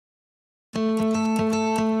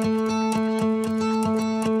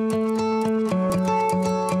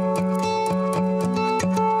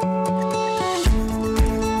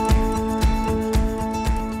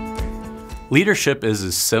Leadership is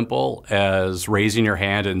as simple as raising your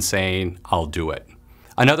hand and saying, "I'll do it."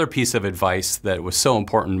 Another piece of advice that was so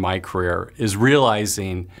important in my career is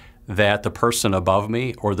realizing that the person above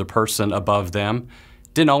me or the person above them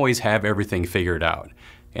didn't always have everything figured out.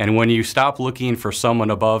 And when you stop looking for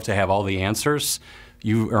someone above to have all the answers,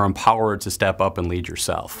 you are empowered to step up and lead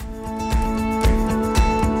yourself.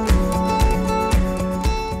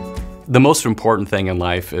 The most important thing in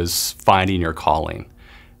life is finding your calling.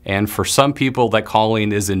 And for some people, that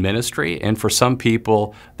calling is in ministry, and for some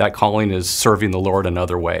people, that calling is serving the Lord in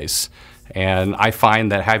other ways. And I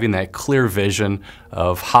find that having that clear vision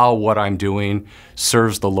of how what I'm doing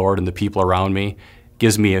serves the Lord and the people around me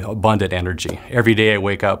gives me abundant energy. Every day I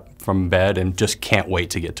wake up from bed and just can't wait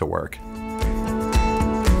to get to work.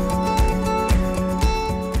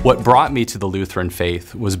 What brought me to the Lutheran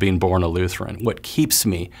faith was being born a Lutheran. What keeps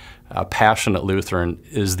me a passionate Lutheran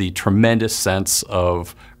is the tremendous sense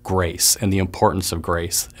of grace and the importance of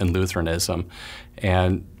grace in Lutheranism.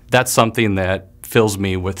 And that's something that fills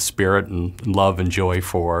me with spirit and love and joy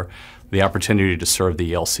for the opportunity to serve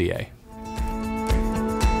the ELCA.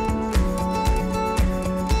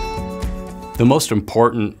 The most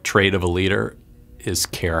important trait of a leader is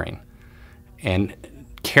caring. And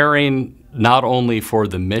caring not only for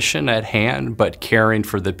the mission at hand, but caring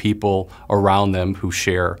for the people around them who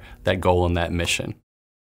share that goal and that mission.